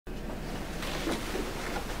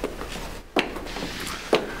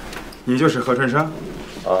你就是何春生？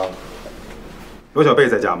啊。罗小贝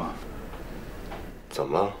在家吗？怎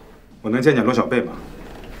么了？我能见见罗小贝吗？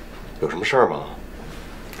有什么事儿吗？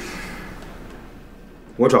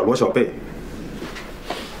我找罗小贝。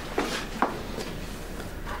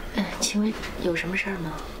请问有什么事儿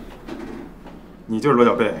吗？你就是罗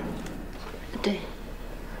小贝？对。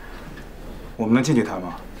我们能进去谈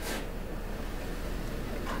吗？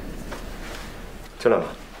进来吧。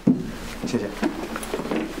谢谢。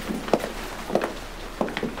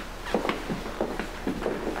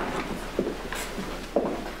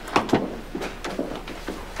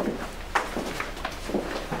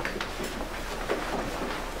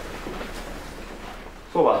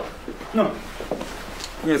坐吧。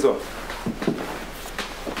你也坐。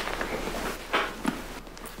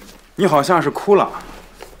你好像是哭了，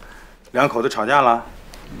两口子吵架了？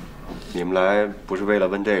你们来不是为了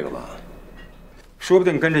问这个吧？说不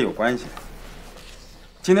定跟这有关系。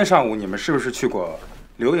今天上午你们是不是去过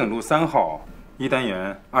刘影路3号1单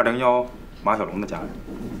元201马小龙的家里？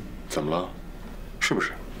怎么了？是不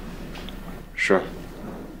是？是。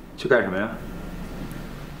去干什么呀？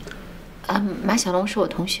马小龙是我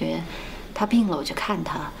同学，他病了我去看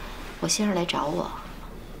他，我先生来找我。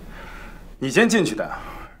你先进去的，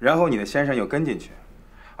然后你的先生又跟进去，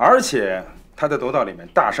而且他在楼道里面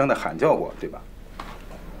大声的喊叫过，对吧？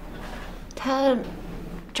他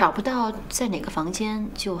找不到在哪个房间，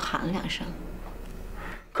就喊了2声。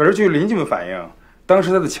可是据邻居们反映，当时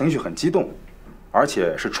他的情绪很激动，而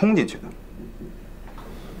且是冲进去的。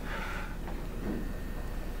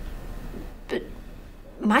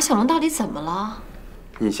马小龙到底怎么了？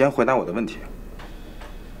你先回答我的问题。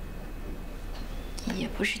也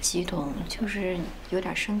不是激动，就是有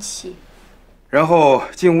点生气。然后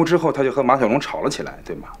进屋之后，他就和马小龙吵了起来，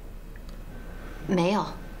对吗？没有。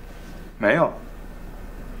没有。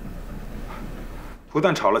不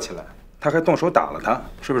但吵了起来，他还动手打了他，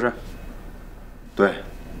是不是？对，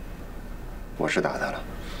我是打他了，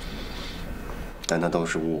但那都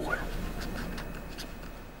是误会。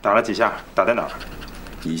打了几下？打在哪儿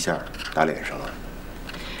？1下打脸上了。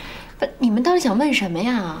不，你们到底想问什么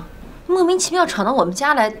呀？莫名其妙闯到我们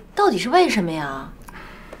家来，到底是为什么呀？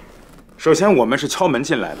首先，我们是敲门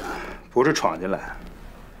进来的，不是闯进来。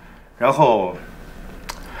然后，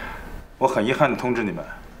我很遗憾地通知你们，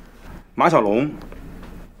马小龙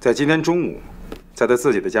在今天中午在他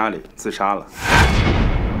自己的家里自杀了。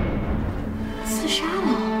自杀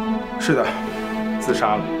了？是的，自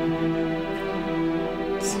杀了。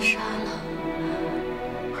自杀了。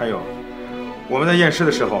还有，我们在验尸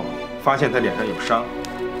的时候发现他脸上有伤。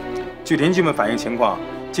据邻居们反映情况，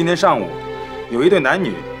今天上午有一对男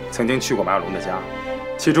女曾经去过马小龙的家，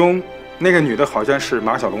其中那个女的好像是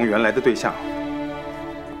马小龙原来的对象。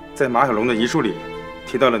在马小龙的遗书里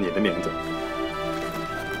提到了你的名字。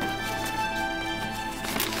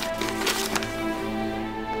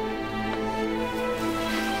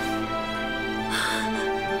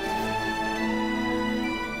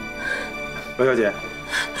罗小姐，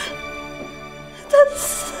他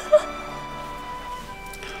死了。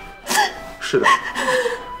是的，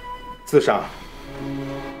自杀。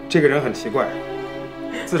这个人很奇怪，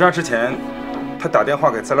自杀之前，他打电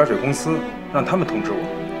话给自来水公司，让他们通知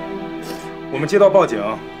我。我们接到报警，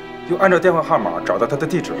又按照电话号码找到他的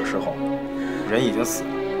地址的时候，人已经死了。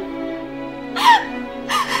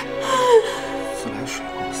自来水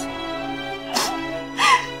公司，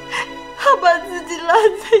他把自己拉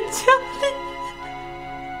在家里。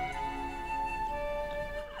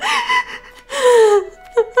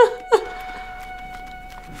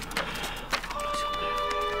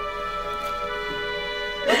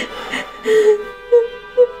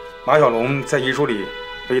马小龙在遗书里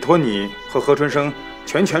委托你和何春生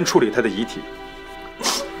全权处理他的遗体，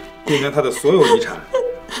并将他的所有遗产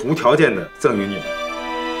无条件的赠予你们。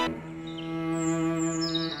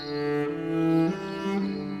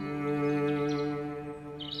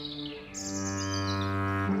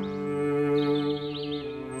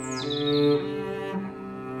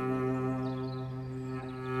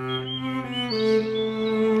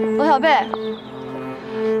罗小贝，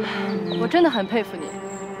我真的很佩服你。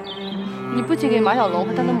你不仅给马小龙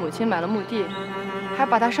和他的母亲买了墓地，还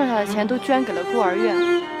把他剩下的钱都捐给了孤儿院。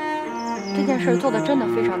这件事做得真的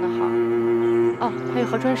非常的好。哦，还有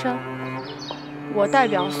何春生，我代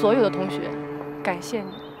表所有的同学，感谢你。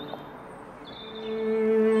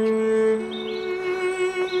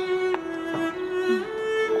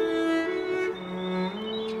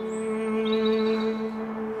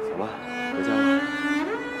走吧，回家吧。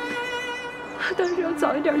当时要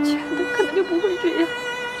早一点劝他，可能就不会这样。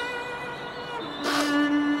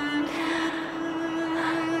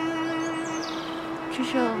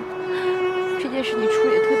师生，这件事你处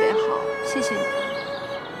理得特别好，谢谢你。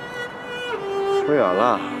说远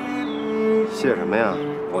了，谢什么呀？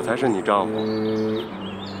我才是你丈夫。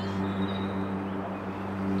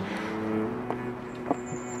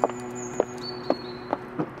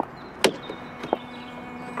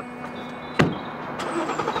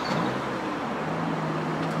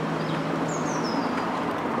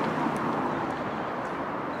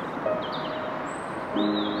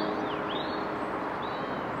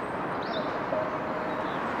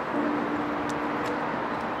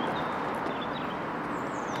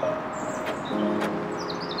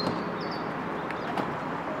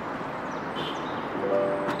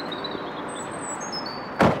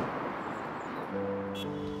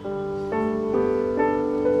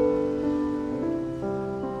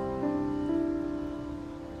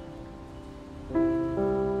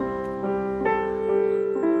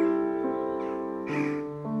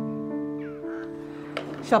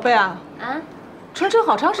小贝啊，春春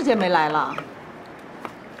好长时间没来了。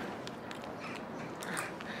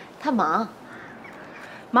他忙，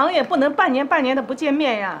忙也不能半年的不见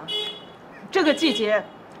面呀。这个季节，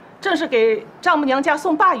正是给丈母娘家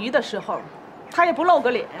送鲅鱼的时候，他也不露个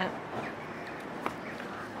脸。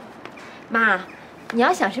妈，你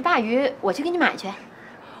要想吃鲅鱼，我去给你买去。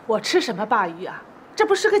我吃什么鲅鱼啊？这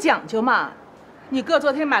不是个讲究吗？你哥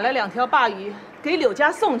昨天买了2条鲅鱼给柳家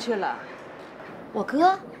送去了。我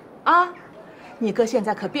哥啊，你哥现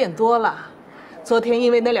在可变多了。昨天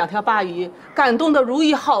因为那2条鲅鱼，感动得如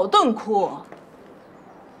意好顿哭。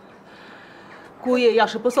姑爷要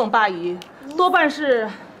是不送鲅鱼，多半是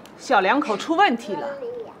小两口出问题了。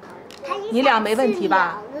你俩没问题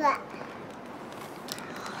吧？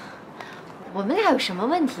我们俩有什么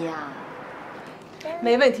问题啊？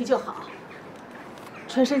没问题就好。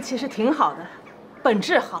春生其实挺好的，本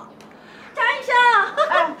质好。张医生，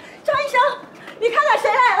哎，张医生，你看看谁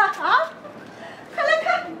来了啊？快来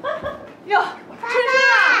看！哟，春生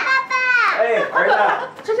啊！爸爸！哎，儿子，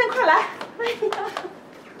春生快来！哎呀，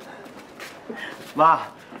妈，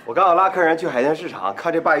我刚要拉客人去海鲜市场，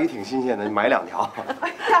看这鲅鱼挺新鲜的，你买2条。哎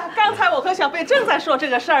呀，刚才我和小贝正在说这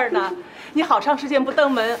个事儿呢。你好长时间不登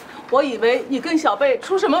门，我以为你跟小贝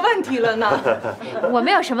出什么问题了呢。我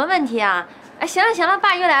没有什么问题啊。哎，行了行了，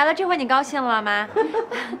鲅鱼来了，这回你高兴了妈？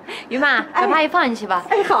于妈，把鲅鱼放进去吧。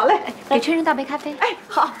哎，好嘞，给春生倒杯咖啡。哎，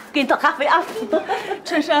好，给你倒咖啡啊。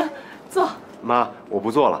春生，坐。妈，我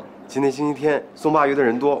不做了，今天星期天，送鲅鱼的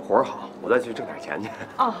人多，活儿好，我再去挣点钱去。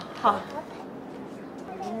哦，好。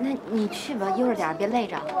那你去吧，悠着点，别累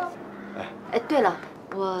着。哎，对了，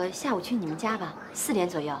我下午去你们家吧，4点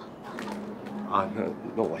左右。啊，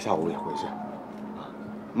那我下午也回去。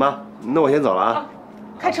妈，那我先走了啊。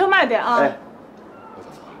开车慢点啊。哎，我走。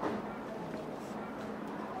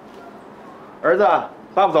儿子，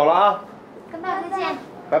爸爸走了啊。跟爸爸再见。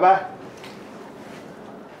拜拜。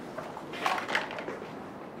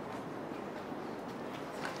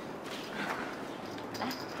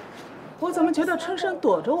我怎么觉得春生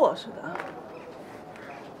躲着我似的？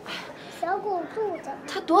小狗住着。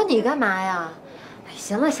他躲你干嘛呀？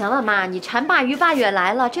行了行了，妈，你馋鲅鱼，鲅鱼也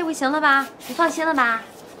来了，这回行了吧？你放心了吧？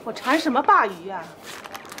我馋什么鲅鱼呀？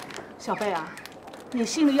小贝啊，你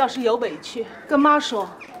心里要是有委屈，跟妈说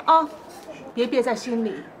啊，别憋在心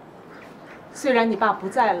里。虽然你爸不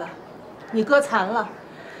在了，你哥残了，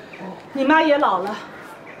你妈也老了，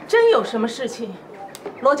真有什么事情，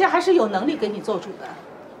罗家还是有能力给你做主的。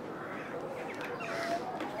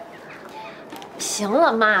行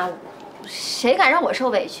了，妈，谁敢让我受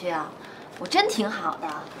委屈啊？我真挺好的。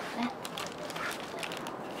来，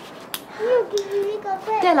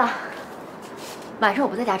对了，晚上我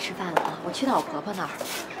不在家吃饭了啊，我去到我婆婆那儿。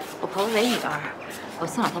我婆婆为女儿，我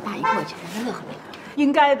送2条鲅鱼过去，让她乐呵乐呵。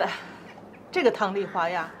应该的，这个唐丽华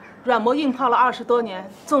呀，软磨硬泡了20多年，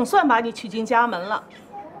总算把你娶进家门了。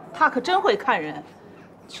她可真会看人，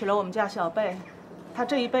娶了我们家小贝，她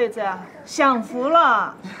这一辈子呀，享福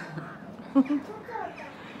了。哎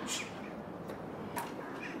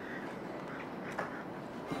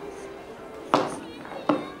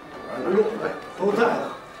呦，哎，都在呢。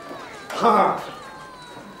汤儿，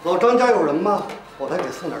老张家有人吗？我再给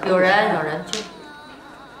送点。有人，去。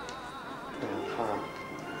哎呀，汤儿，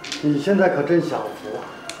你现在可真享福，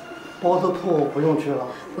包子铺不用去了。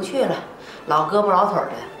不去了，老胳膊老腿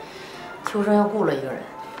的，秋生又雇了一个人。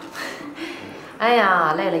哎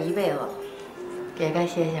呀，累了一辈子了，也该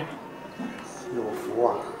歇歇了。有福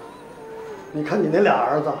啊！你看你那俩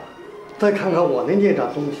儿子，再看看我那孽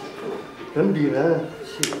障东西，人比人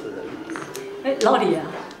气死人。哎，老李啊，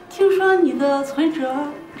听说你的存折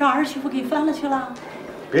让儿媳妇给翻了去了？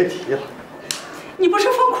别提了。你不是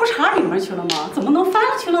放裤衩里面去了吗？怎么能翻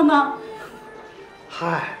了去了呢？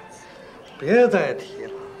嗨，别再提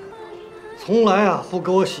了，从来啊不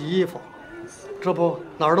给我洗衣服，这不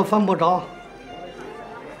哪儿都翻不着，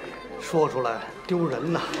说出来丢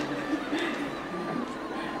人呐。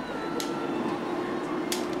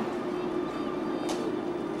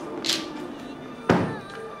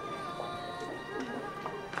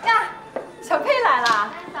呀，小贝来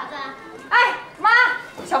了。嫂子。哎，妈，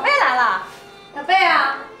小贝来了。小贝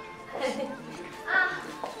啊。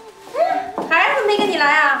孩子没跟你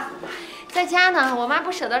来啊？在家呢，我妈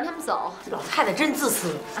不舍得让他们走。这老太太真自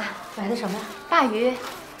私。啊，买的什么呀？鲅鱼，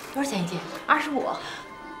多少钱一斤25。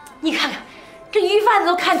你看看，这鱼贩子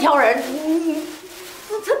都看挑人，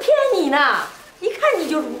他骗你呢！一看你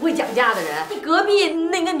就是不会讲价的人。你隔壁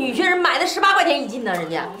那个女学生买的18块钱一斤呢，人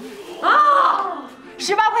家。啊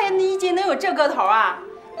，18块钱一斤能有这个头啊？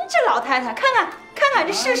你这老太太，看看，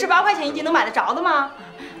这是18块钱一斤能买得着的吗？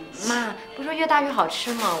妈，不说越大越好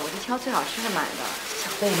吃吗？我就挑最好吃的买的。小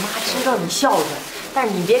贝，妈知道你孝顺，但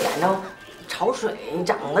是你别赶着潮水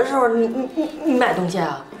涨的时候，你买东西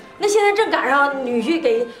啊。那现在正赶上女婿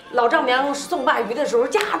给老丈母娘送鲅鱼的时候，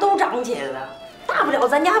价都涨起来了。大不了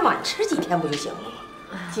咱家晚吃几天不就行了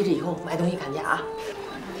吗？记着以后买东西砍价啊。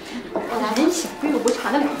人小贝又不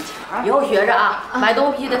差那2钱。以后学着啊，买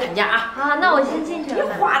东西必须得砍价啊。啊，那我先进去了。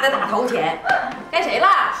别花那大头钱。该谁了？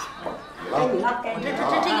该你了。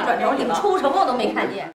这一转头，你们出什么我都没看见。